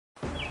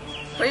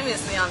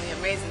Previously on the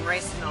amazing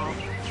race and all,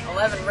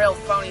 11 real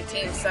phony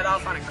teams set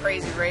off on a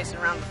crazy race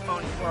around the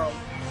phony world.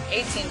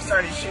 8 teams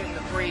started shooting the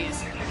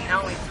breeze, and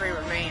only 3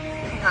 remained.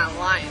 I'm not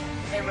lying,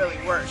 they really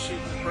were shooting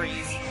the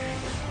breeze.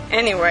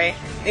 Anyway,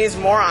 these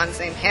morons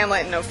named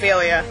Hamlet and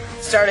Ophelia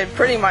started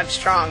pretty much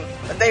strong,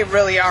 but they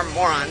really are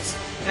morons,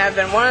 and have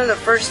been one of the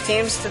first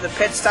teams to the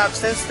pit stop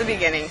since the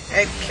beginning.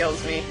 It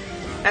kills me.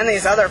 And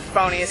these other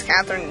phonies,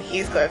 Catherine and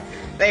Heathcliff,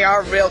 they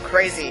are real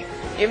crazy.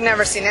 You've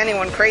never seen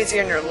anyone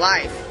crazier in your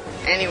life.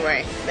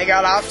 Anyway, they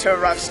got off to a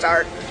rough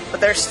start, but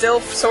they're still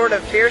sort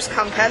of fierce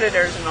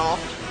competitors and all.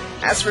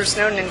 As for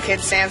Snowden and Kid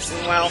Sampson,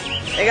 well,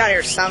 they got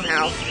here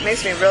somehow. It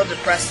makes me real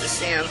depressed to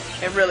see them.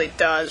 It really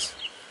does.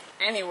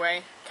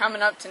 Anyway,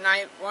 coming up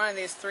tonight, one of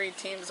these 3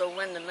 teams will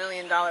win the $1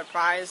 million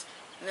prize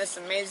in this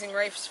amazing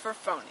race for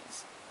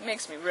phonies. It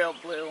makes me real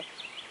blue.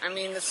 I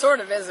mean, this sort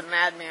of is a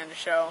madman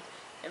show.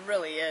 It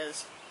really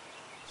is.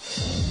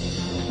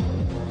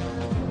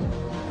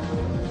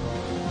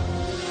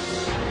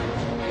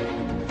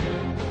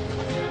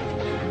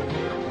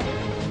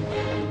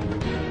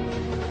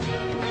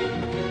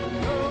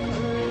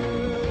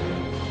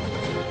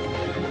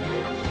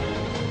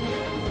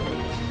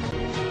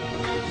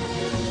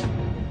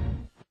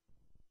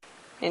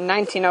 In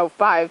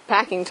 1905,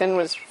 Packington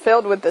was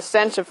filled with the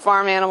stench of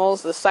farm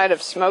animals, the sight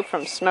of smoke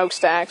from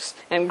smokestacks,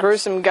 and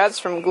gruesome guts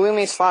from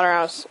gloomy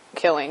slaughterhouse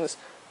killings.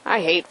 I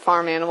hate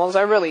farm animals,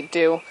 I really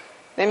do.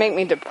 They make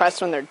me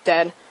depressed when they're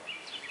dead.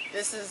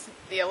 This is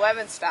the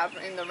 11th stop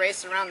in the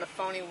race around the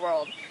phony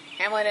world.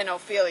 Hamlet and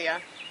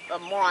Ophelia, the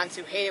morons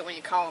who hate it when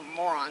you call them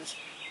morons,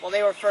 well,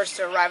 they were first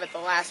to arrive at the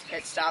last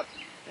pit stop,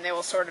 and they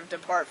will sort of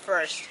depart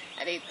first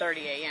at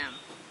 8:30 a.m.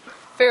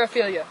 Fair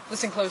Ophelia,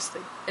 listen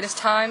closely. It is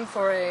time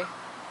for a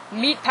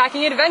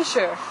meat-packing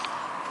adventure.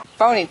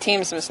 Phony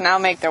teams must now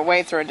make their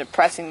way through a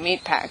depressing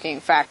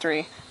meat-packing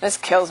factory. This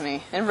kills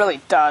me. It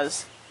really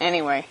does.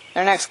 Anyway,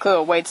 their next clue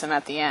awaits them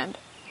at the end.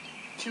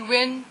 To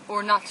win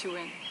or not to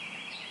win?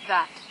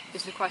 That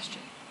is the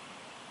question.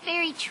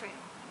 Very true.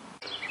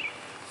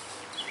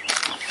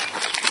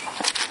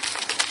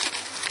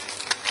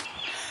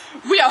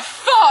 We are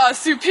far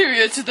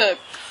superior to the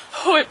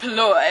hoi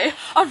polloi.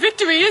 Our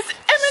victory is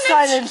imminent.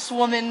 Silence,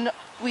 woman.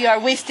 We are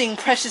wasting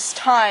precious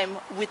time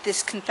with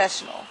this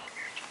confessional.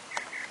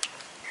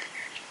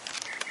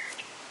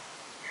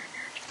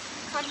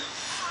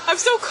 I'm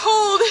so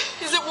cold.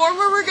 Is it warm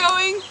where we're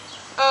going?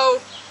 Oh,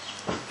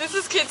 this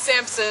is Kid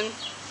Sampson.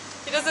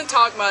 He doesn't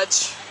talk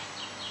much.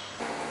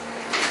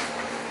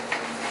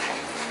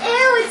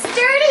 Ew, it's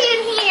dirty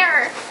in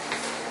here.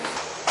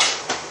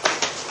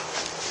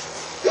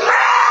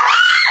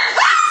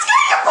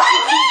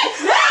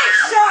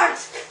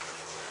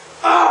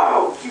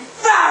 Oh, you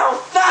foul,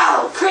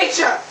 foul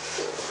creature!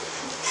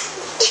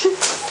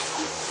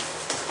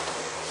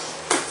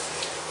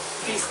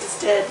 Beast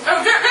is dead.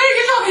 Oh, very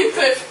good job,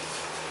 Heathcliff.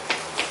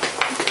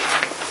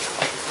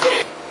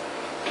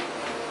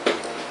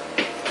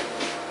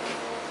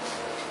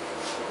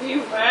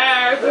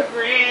 Beware the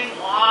green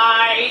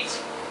light!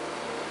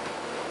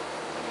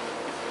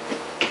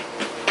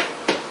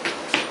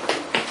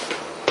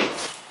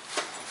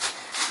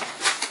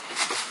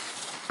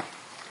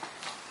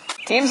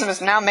 Teams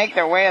must now make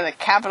their way to the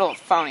capital of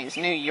phonies,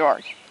 New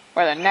York,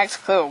 where the next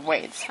clue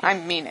awaits. I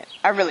mean it.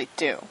 I really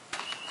do.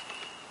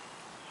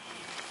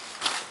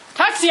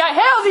 Taxi, I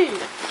hail thee!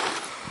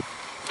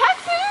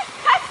 Taxi!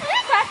 Taxi!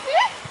 Taxi!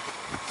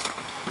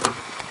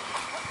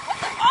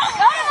 Out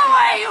of the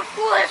way, you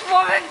foolish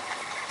woman!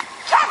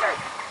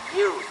 Catherine!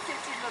 You sit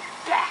in the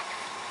back!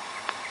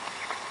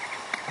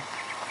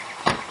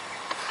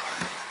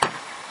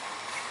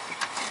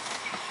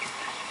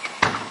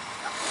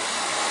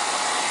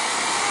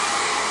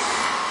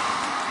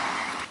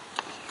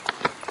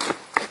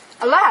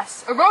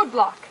 Alas, a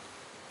roadblock.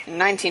 In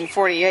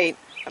 1948,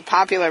 a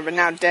popular but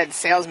now dead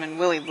salesman,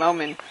 Willie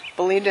Loman,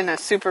 believed in a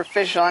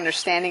superficial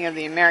understanding of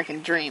the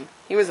American dream.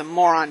 He was a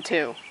moron,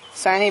 too.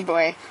 So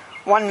anyway,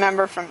 one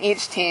member from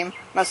each team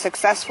must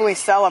successfully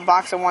sell a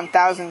box of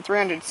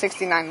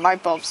 1,369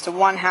 light bulbs to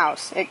one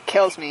house. It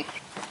kills me.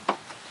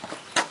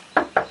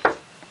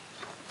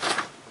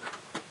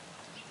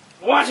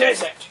 What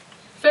is it?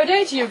 Fair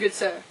day to you, good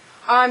sir.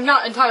 I'm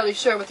not entirely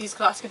sure what these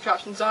glass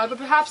contraptions are, but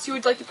perhaps you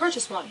would like to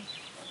purchase one.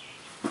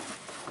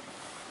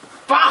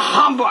 Bah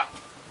humbug!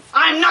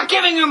 I'm not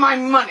giving you my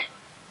money!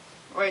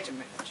 Wait a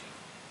minute.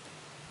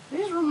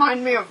 These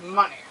remind me of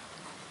money.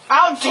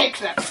 I'll take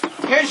them.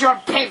 Here's your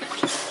payment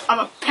of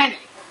a penny.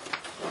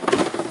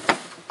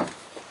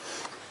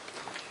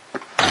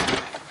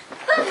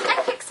 Look,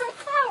 I picked some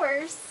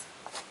flowers.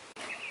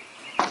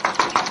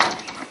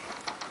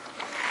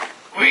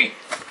 Oui.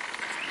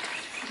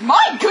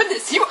 My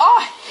goodness, you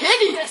are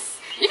hideous!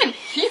 Even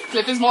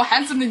Heathcliff is more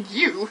handsome than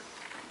you.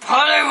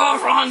 Parlez-vous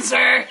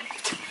français?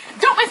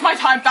 Don't waste my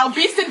time, foul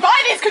beast, and buy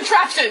these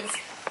contraptions!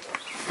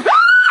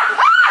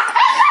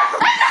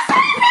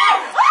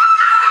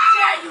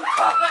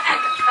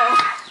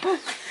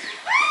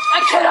 I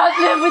cannot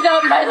live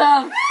without my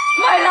love.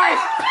 My life.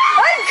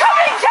 I'm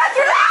coming,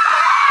 Catherine!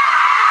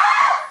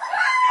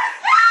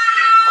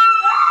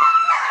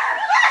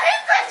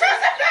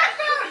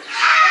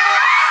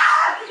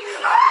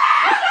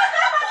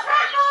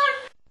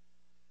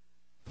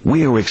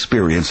 We are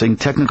experiencing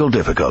technical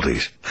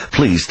difficulties.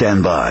 Please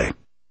stand by.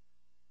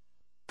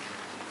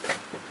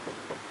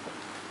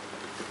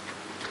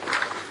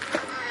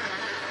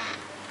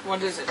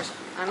 What is it?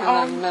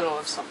 I'm in the middle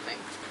of something.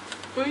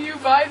 Will you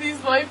buy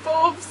these light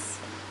bulbs?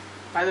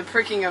 By the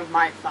pricking of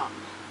my thumb.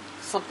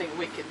 Something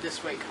wicked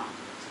this way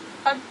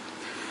comes.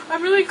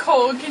 I'm really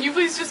cold. Can you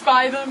please just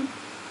buy them?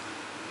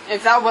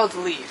 If thou wilt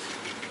leave.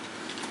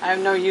 I have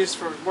no use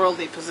for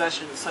worldly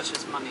possessions such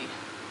as money.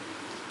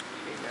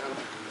 Here you go.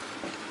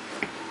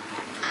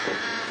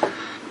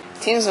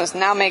 Teams must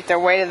now make their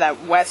way to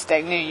that West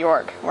Egg, New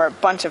York, where a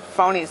bunch of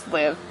phonies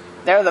live.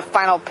 There the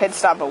final pit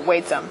stop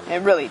awaits them.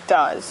 It really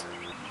does.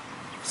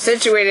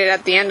 Situated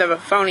at the end of a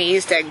phony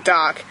East Egg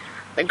dock,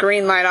 the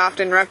green light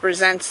often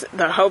represents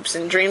the hopes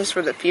and dreams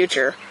for the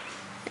future.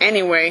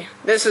 Anyway,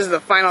 this is the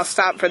final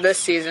stop for this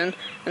season,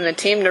 and the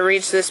team to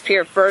reach this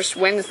pier first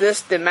wins this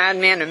the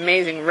Madman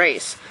Amazing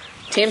race.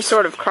 Teams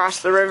sort of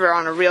cross the river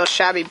on a real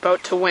shabby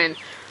boat to win,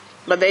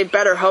 but they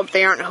better hope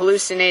they aren't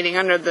hallucinating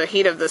under the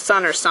heat of the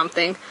sun or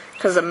something,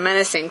 because a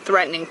menacing,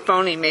 threatening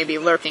phony may be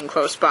lurking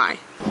close by.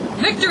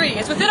 Victory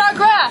is within our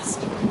grasp!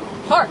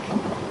 Hark!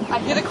 I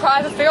hear the cry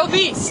of a feral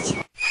beast!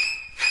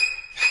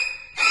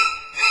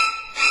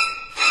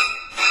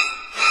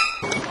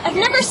 I've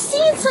never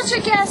seen such a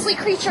ghastly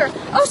creature!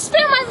 Oh,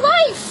 spare my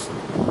life!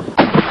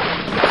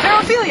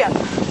 Ophelia!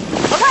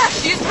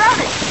 Alas, she is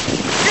drowning!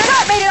 Fear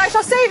not, maiden, I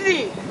shall save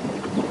thee!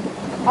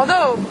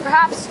 Although,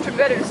 perhaps, 'twere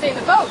better to stay in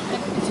the boat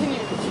and continue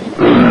to retreat.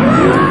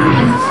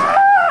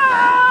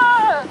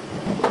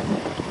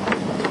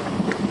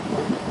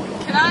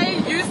 Can I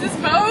use this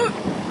boat?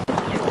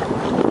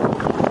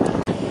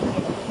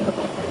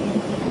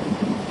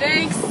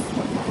 Thanks.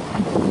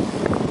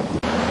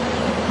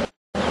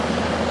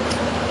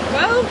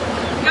 Well,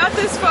 got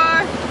this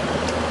far.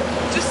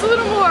 Just a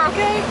little more,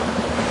 okay?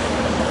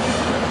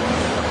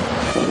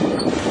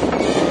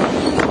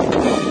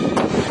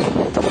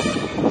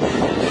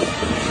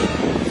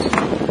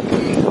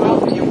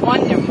 Well, you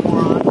won, you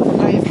moron.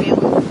 How you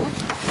feeling?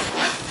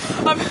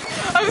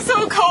 I'm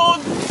so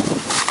cold.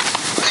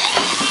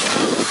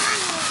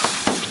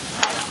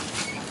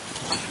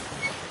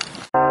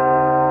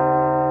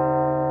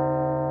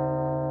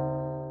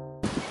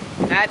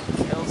 That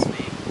kills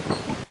me.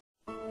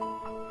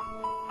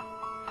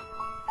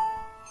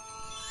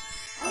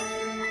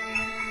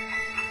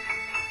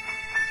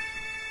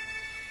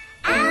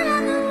 Out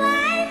on the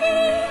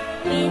winding,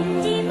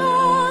 windy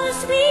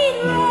moors we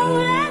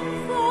roll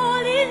and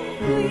fall in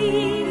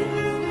green.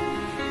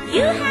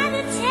 You have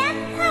a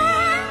temper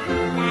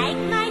like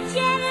my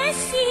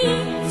jealousy,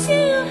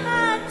 too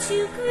hard,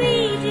 too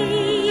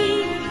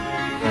greedy.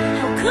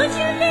 How could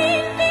you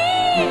leave me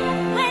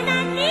when I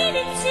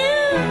needed to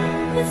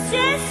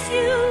possess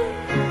you?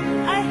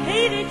 I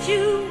hated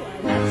you, I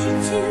loved you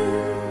too.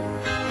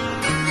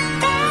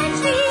 Bad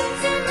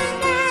dreams in the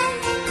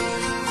night.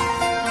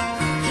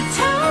 You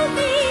told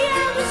me I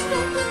was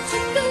going to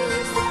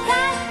lose the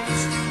fight.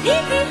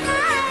 Leave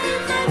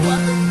behind my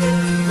walking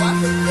through the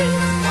winding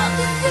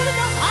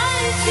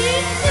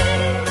sea.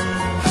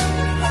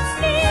 It's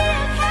me, I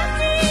can't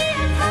be, I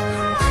come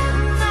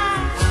home, my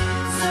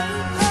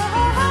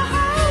so-called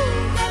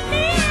It's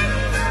me,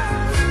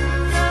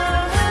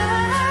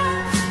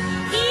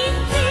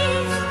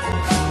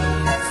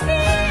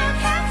 I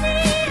can't be, I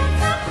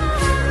come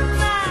home,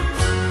 my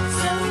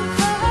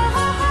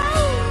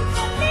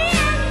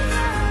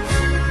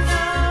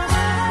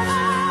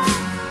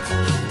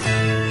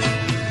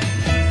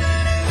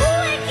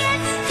Ooh, it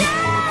gets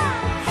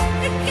dark,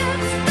 it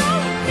gets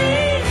lonely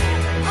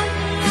on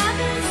the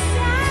other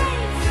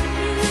side from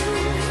you.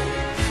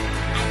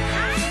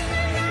 And I'm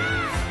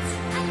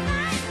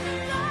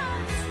lost,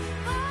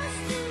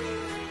 forced to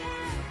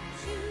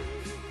without you.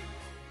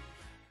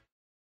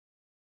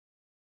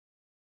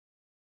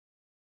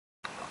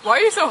 Why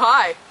are you so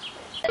high?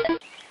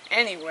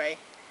 Anyway,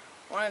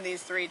 one of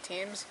these three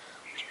teams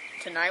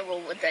tonight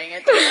will dang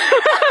it.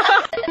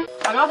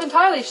 I'm not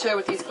entirely sure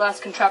what these glass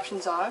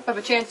contraptions are, but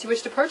by chance you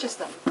wish to purchase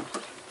them.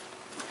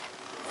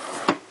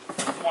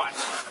 Watch.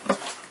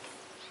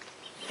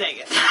 Dang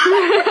it.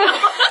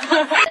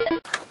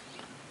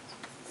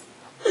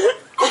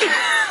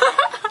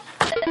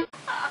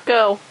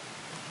 Go.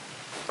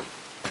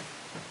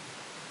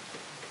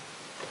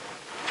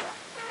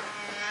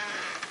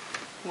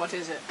 What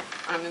is it?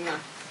 I'm in the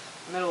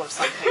middle of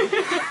something.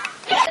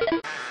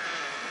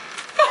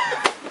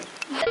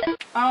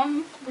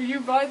 Will you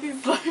buy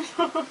these light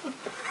bulbs?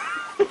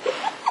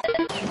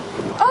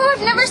 Oh,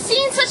 I've never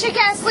seen such a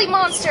ghastly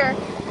monster!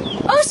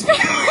 Oh, spare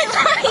my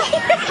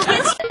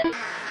life!